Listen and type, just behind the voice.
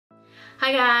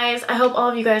Hi guys, I hope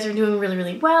all of you guys are doing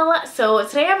really well. So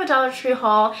today I have a Dollar Tree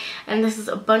haul and this is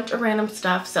a bunch of random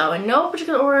stuff. So in no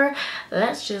particular order,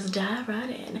 let's just dive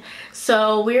right in.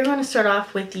 So we're going to start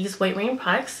off with these White Rain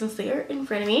products since they are in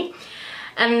front of me.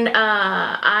 And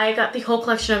I got the whole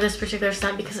collection of this particular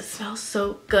scent because it smells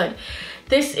so good.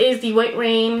 This is the White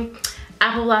Rain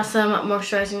Apple Blossom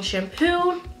Moisturizing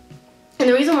Shampoo. And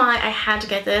the reason why I had to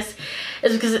get this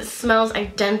is because it smells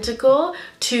identical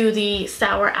to the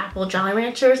Sour Apple Jolly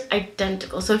Ranchers.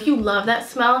 Identical. So if you love that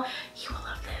smell, you will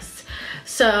love this.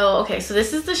 So, okay, so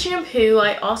this is the shampoo.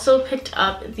 I also picked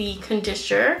up the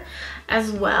conditioner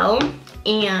as well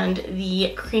and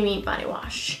the creamy body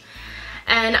wash.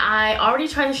 And I already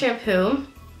tried the shampoo.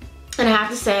 And I have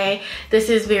to say, this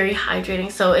is very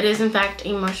hydrating. So it is in fact a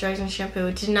moisturizing shampoo.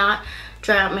 It did not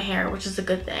dry out my hair, which is a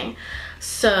good thing.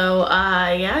 So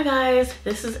yeah guys,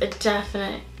 this is a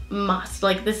definite must.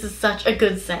 Like, this is such a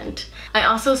good scent. I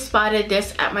also spotted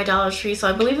this at my Dollar Tree, so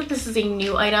I believe that this is a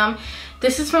new item.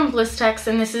 This is from Blistex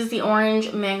and this is the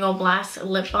Orange Mango Blast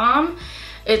Lip Balm.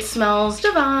 It smells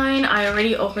divine. I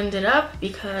already opened it up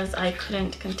because I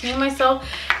couldn't contain myself.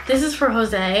 This is for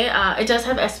Jose. It does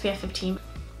have SPF 15.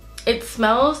 It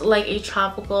smells like a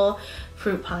tropical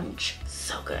fruit punch.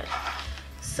 So good.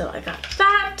 So I got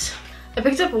that. I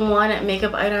picked up one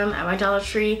makeup item at my Dollar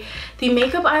Tree. The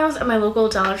makeup aisles at my local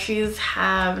Dollar Trees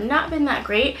have not been that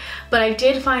great, but I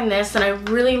did find this and I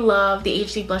really love the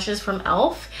HD blushes from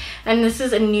e.l.f. And this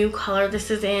is a new color. This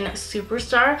is in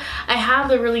Superstar. I have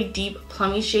the really deep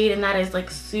plummy shade and that is like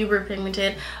super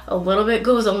pigmented. A little bit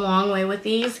goes a long way with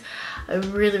these. I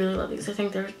really love these. I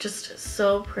think they're just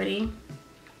so pretty.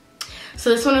 So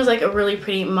this one is like a really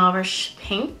pretty mauvish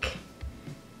pink.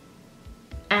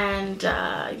 And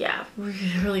yeah,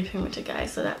 really pigmented,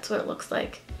 guys. So that's what it looks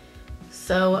like.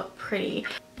 So pretty.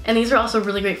 And these are also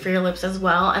really great for your lips as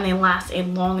well, and they last a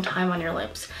long time on your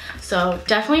lips. So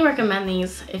definitely recommend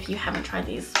these if you haven't tried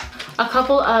these. A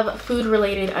couple of food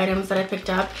related items that I picked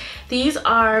up. These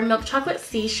are milk chocolate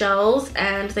seashells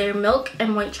and they're milk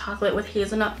and white chocolate with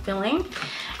hazelnut filling.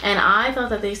 And I thought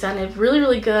that they sounded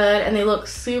really good and they look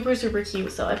super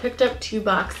cute. So I picked up 2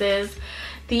 boxes.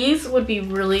 These would be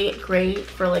really great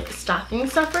for like stocking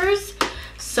stuffers.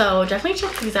 So definitely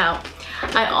check these out.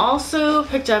 I also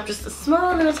picked up just a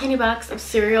small little tiny box of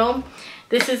cereal.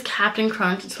 This is Captain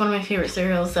Crunch. It's one of my favorite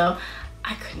cereals, so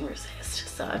I couldn't resist.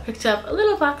 So I picked up a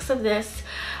little box of this.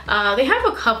 They have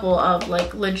a couple of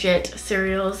like legit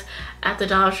cereals at the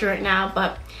Dollar Tree right now,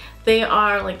 but they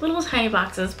are like little tiny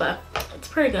boxes, but it's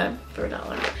pretty good for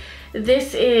 $1.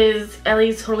 This is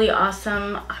Ellie's Totally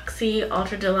Awesome Oxy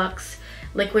Ultra Deluxe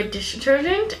liquid dish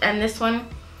detergent, and this one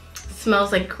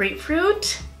smells like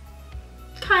grapefruit.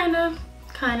 Kind of.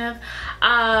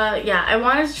 Yeah, I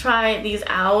wanted to try these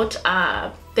out.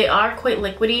 They are quite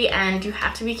liquidy and you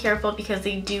have to be careful because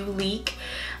they do leak.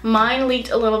 Mine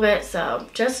leaked a little bit, so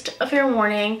just a fair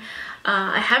warning.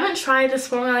 I haven't tried this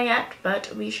formula yet,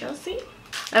 but we shall see.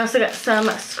 I also got some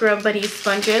Scrub Buddy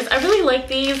sponges. I really like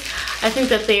these. I think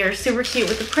that they are super cute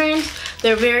with the print.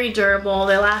 They're very durable.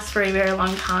 They last for a very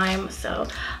long time. So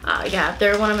yeah,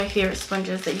 they're one of my favorite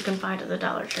sponges that you can find at the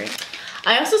Dollar Tree.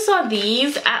 I also saw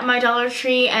these at my Dollar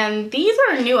Tree, and these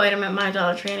are a new item at my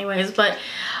Dollar Tree anyways, but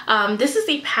this is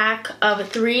the pack of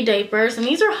 3 diapers, and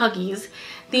these are Huggies.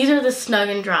 These are the Snug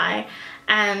and Dry.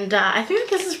 And I think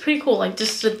that this is pretty cool, like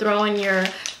just to throw in your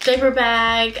diaper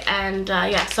bag. And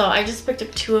yeah, so I just picked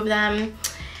up 2 of them.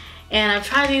 And I've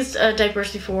tried these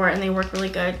diapers before and they work really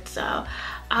good. So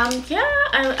yeah,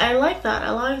 I like that.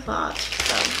 I like that.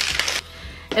 So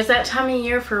it's that time of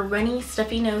year for runny,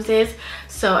 stuffy noses.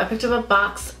 So I picked up a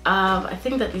box of, I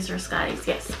think that these are Scotties.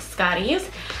 Yes, Scotties.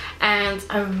 And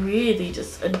I really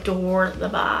just adore the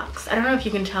box. I don't know if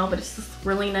you can tell, but it's this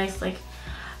really nice like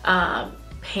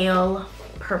pale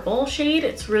purple shade.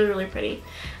 It's really pretty.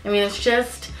 I mean, it's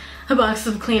just a box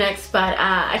of Kleenex, but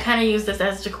I kind of use this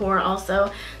as decor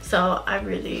also, so I'm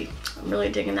really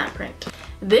digging that print.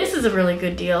 This is a really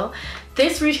good deal.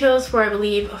 This retails for, I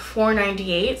believe,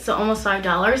 $4.98, so almost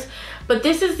 $5, but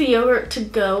this is the yogurt to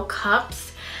go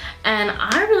cups, and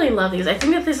I really love these. I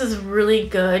think that this is really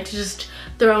good to just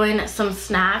throw in some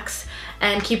snacks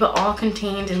and keep it all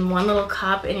contained in one little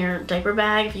cup in your diaper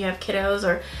bag if you have kiddos,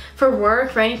 or for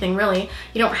work, for anything really.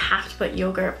 You don't have to put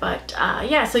yogurt, but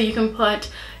yeah, so you can put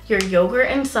your yogurt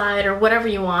inside or whatever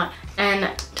you want, and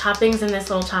toppings in this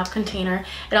little top container.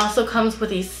 It also comes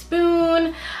with a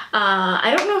spoon.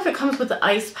 I don't know if it comes with the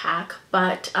ice pack,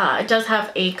 but it does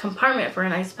have a compartment for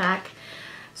an ice pack.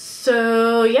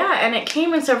 So yeah, and it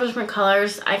came in several different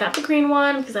colors. I got the green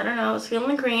one because I don't know, I was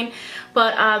feeling the green,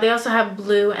 but they also have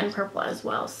blue and purple as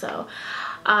well. So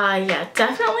Yeah,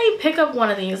 definitely pick up one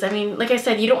of these. I mean, like I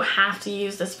said, you don't have to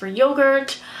use this for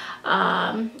yogurt.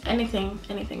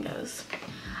 Anything goes.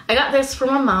 I got this from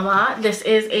my mama. This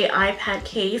is a iPad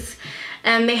case,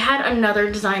 and they had another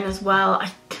design as well.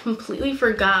 I completely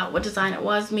forgot what design it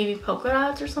was, maybe polka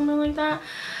dots or something like that.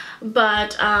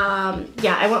 But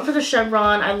yeah, I went for the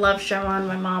chevron. I love chevron.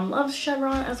 My mom loves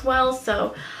chevron as well,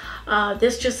 so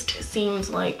this just seems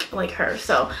like her.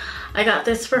 So I got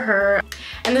this for her,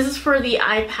 and this is for the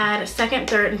iPad 2nd,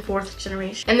 3rd, and 4th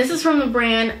generation. And this is from the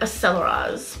brand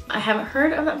Accesories. I haven't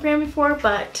heard of that brand before,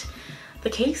 but the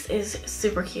case is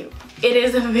super cute. It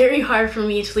is very hard for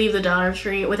me to leave the Dollar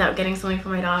Tree without getting something for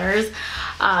my daughters.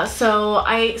 So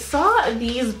I saw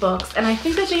these books, and I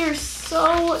think that they are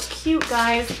so cute,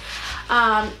 guys,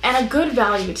 and a good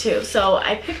value too. So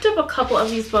I picked up a couple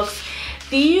of these books.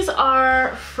 These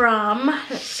are from,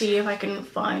 let's see if I can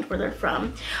find where they're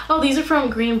from. Oh, these are from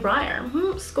Greenbrier.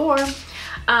 Score.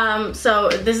 So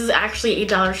this is actually a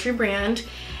Dollar Tree brand.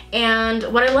 And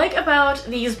what I like about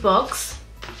these books,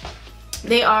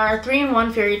 they are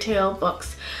 3-in-1 fairy tale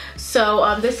books.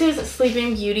 So this is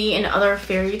Sleeping Beauty and Other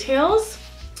Fairy Tales.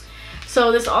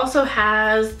 So this also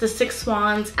has The Six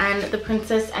Swans and The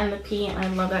Princess and the Pea, and I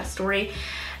love that story.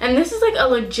 And this is like a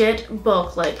legit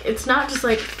book. Like, it's not just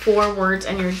like 4 words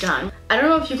and you're done. I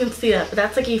don't know if you can see that, but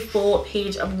that's like a full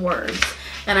page of words.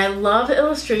 And I love the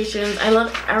illustrations. I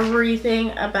love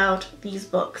everything about these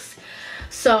books.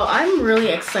 So I'm really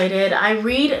excited. I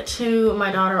read to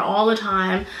my daughter all the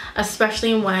time,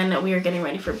 especially when we are getting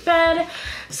ready for bed.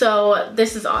 So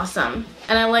this is awesome.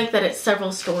 And I like that it's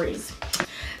several stories.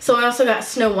 So I also got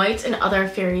Snow White and Other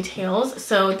Fairy Tales.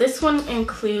 So this one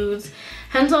includes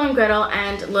Hansel and Gretel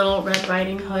and Little Red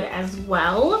Riding Hood as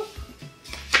well.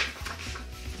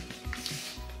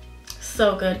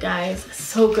 So good, guys.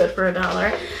 So good for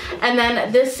 $1. And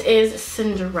then this is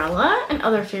Cinderella and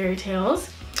Other Fairy Tales.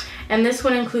 And this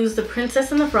one includes The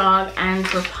Princess and the Frog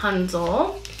and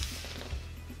Rapunzel.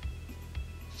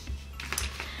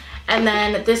 And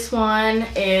then this one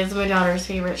is my daughter's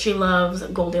favorite. She loves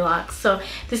Goldilocks. So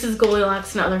this is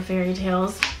Goldilocks and Other Fairy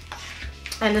Tales.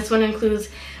 And this one includes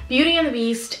Beauty and the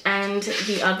Beast and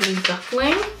The Ugly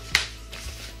Duckling.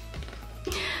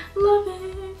 Love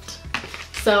it.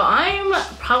 So I'm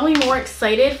probably more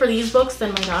excited for these books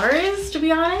than my daughter is, to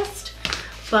be honest.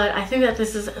 But I think that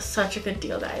this is such a good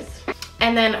deal, guys.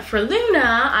 And then for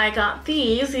Luna, I got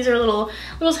these. These are little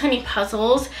tiny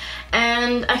puzzles.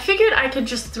 And I figured I could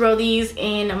just throw these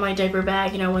in my diaper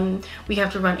bag, you know, when we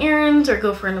have to run errands or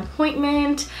go for an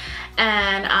appointment.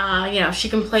 And, you know, she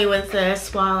can play with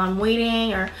this while I'm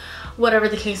waiting or whatever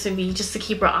the case would be, just to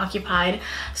keep her occupied.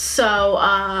 So,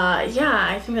 yeah,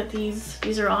 I think that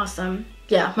these are awesome.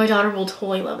 Yeah, my daughter will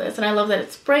totally love this. And I love that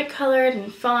it's bright colored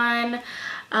and fun.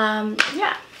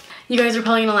 Yeah. You guys are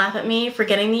probably gonna laugh at me for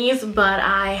getting these, but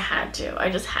I had to. I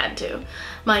just had to.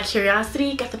 My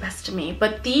curiosity got the best of me.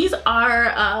 But these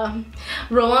are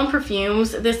roll-on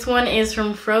perfumes. This one is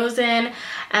from Frozen,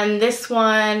 and this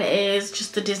one is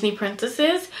just the Disney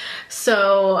princesses.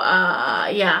 So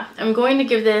yeah, I'm going to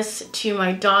give this to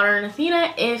my daughter and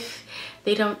Athena if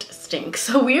they don't stink.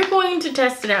 So we are going to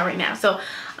test it out right now. So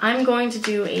I'm going to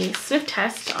do a sniff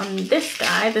test on this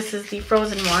guy. This is the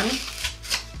Frozen one.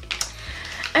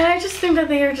 And I just think that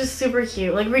they are just super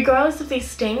cute. Like, regardless if they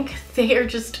stink, they are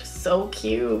just so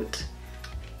cute.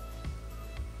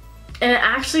 And it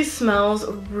actually smells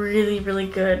really, really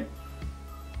good.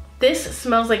 This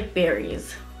smells like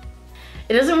berries.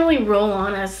 It doesn't really roll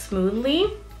on as smoothly.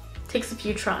 It takes a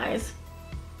few tries.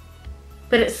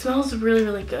 But it smells really,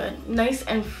 really good. Nice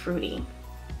and fruity.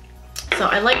 So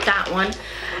I like that one.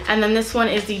 And then this one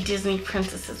is the Disney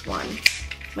Princesses one.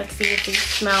 Let's see if they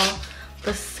smell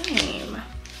the same.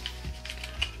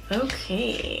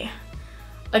 Okay.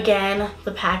 Again,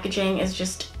 the packaging is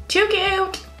just too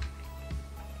cute.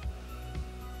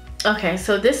 Okay,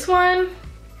 so this one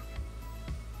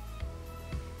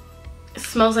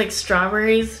smells like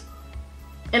strawberries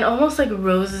and almost like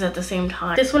roses at the same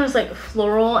time. This one is like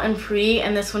floral and fruity,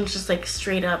 and this one's just like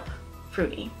straight up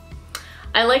fruity.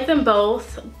 I like them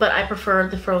both, but I prefer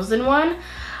the Frozen one.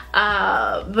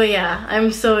 But yeah,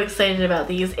 I'm so excited about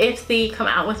these. If they come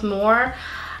out with more,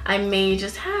 I may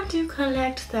just have to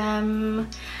collect them.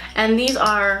 And these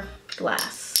are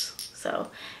glass. So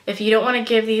if you don't want to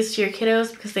give these to your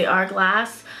kiddos because they are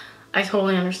glass, I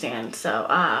totally understand. So,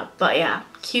 but yeah,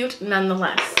 cute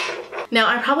nonetheless. Now,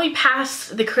 I probably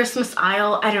passed the Christmas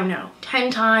aisle, I don't know,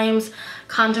 10 times,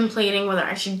 contemplating whether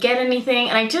I should get anything.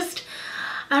 And I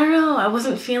don't know, I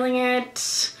wasn't feeling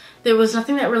it. there was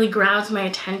nothing that really grabbed my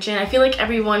attention. I feel like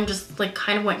everyone just like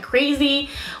kind of went crazy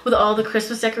with all the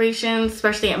Christmas decorations,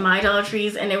 especially at my Dollar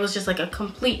Trees, and it was just like a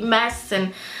complete mess,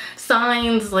 and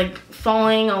signs like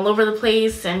falling all over the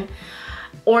place and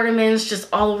ornaments just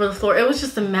all over the floor. It was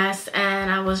just a mess,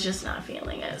 and I was just not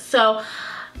feeling it. So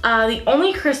the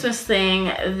only Christmas thing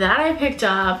that I picked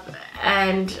up,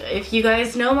 and if you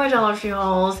guys know my Dollar Tree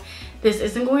hauls, this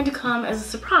isn't going to come as a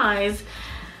surprise,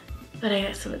 but I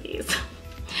got some of these.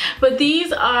 But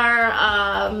these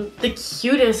are the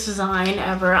cutest design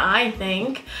ever, I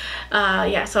think.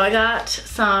 Yeah, so I got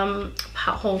some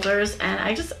pot holders, and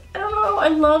I don't know, I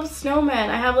love snowmen.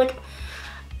 I have like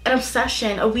an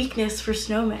obsession, a weakness for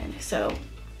snowmen. So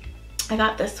I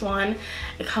got this one.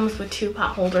 It comes with 2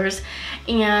 pot holders,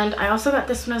 and I also got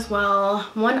this one as well,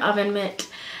 1 oven mitt.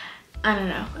 I don't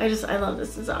know, I love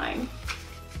this design.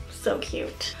 So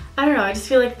cute. I don't know, I just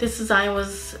feel like this design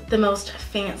was the most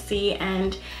fancy,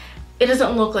 and it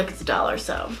doesn't look like it's $1,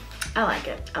 so I like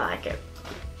it, I like it.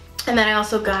 And then I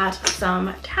also got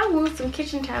some towels, some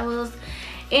kitchen towels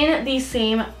in the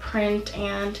same print,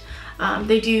 and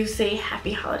they do say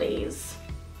Happy Holidays.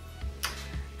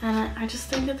 And I just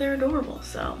think that they're adorable,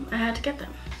 so I had to get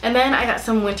them. And then I got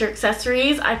some winter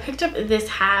accessories. I picked up this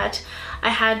hat. I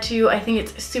had to, I think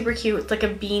it's super cute. It's like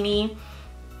a beanie.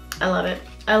 I love it.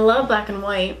 I love black and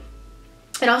white.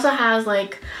 It also has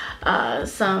like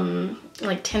some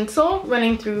like tinsel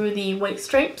running through the white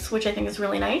stripes, which I think is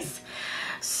really nice.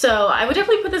 So I would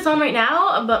definitely put this on right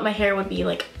now, but my hair would be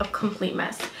like a complete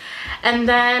mess. And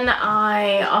then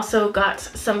I also got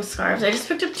some scarves. I just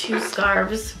picked up 2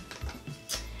 scarves.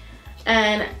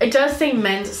 And it does say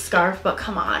men's scarf, but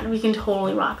come on, we can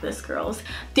totally rock this, girls.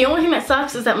 The only thing that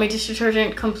sucks is that my dish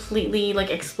detergent completely like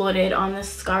exploded on this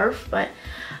scarf, but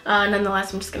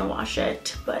nonetheless, I'm just gonna wash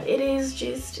it. But it is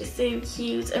just so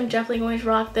cute. I'm definitely going to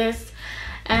rock this,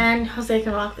 and Jose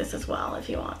can rock this as well if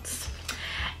he wants.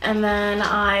 And then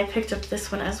I picked up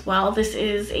this one as well. This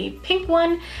is a pink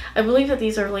one. I believe that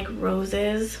these are like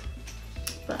roses,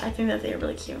 but I think that they are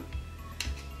really cute.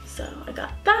 So I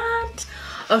got that.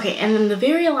 Okay, and then the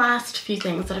very last few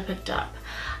things that I picked up.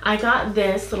 I got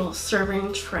this little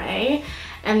serving tray,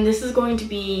 and this is going to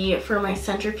be for my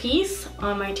centerpiece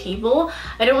on my table.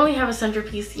 I don't really have a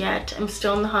centerpiece yet. I'm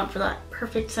still in the hunt for that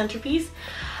perfect centerpiece,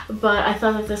 but I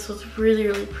thought that this was really,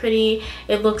 really pretty.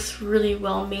 It looks really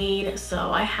well made,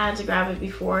 so I had to grab it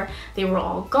before they were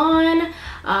all gone.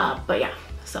 But yeah,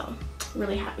 so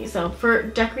really happy. So for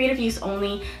decorative use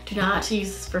only, do not use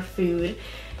this for food.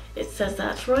 It says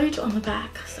that right on the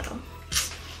back, so.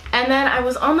 And then I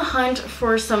was on the hunt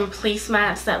for some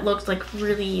placemats that looked like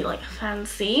really like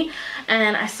fancy,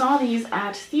 and I saw these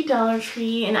at the Dollar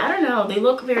Tree, and I don't know, they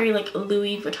look very like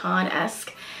Louis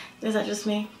Vuitton-esque. Is that just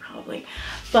me? Probably.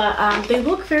 But they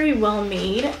look very well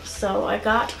made, so I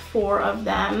got 4 of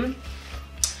them.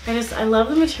 I love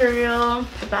the material.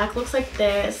 The back looks like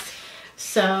this,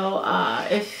 so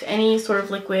if any sort of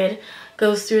liquid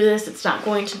goes through this, it's not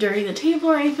going to dirty the table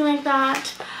or anything like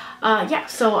that. Yeah,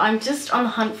 so I'm just on the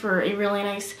hunt for a really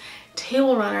nice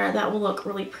table runner that will look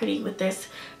really pretty with this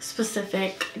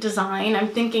specific design. I'm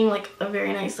thinking like a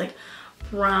very nice like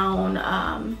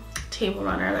brown table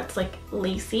runner that's like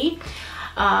lacy.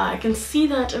 I can see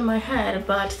that in my head,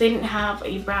 but they didn't have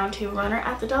a brown table runner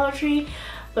at the Dollar Tree,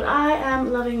 but I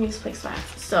am loving these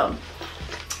placemats, so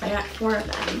I got 4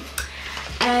 of them.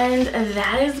 And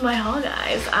that is my haul,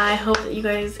 guys. I hope that you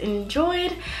guys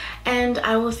enjoyed, and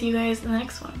I will see you guys in the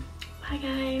next one. Bye,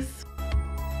 guys.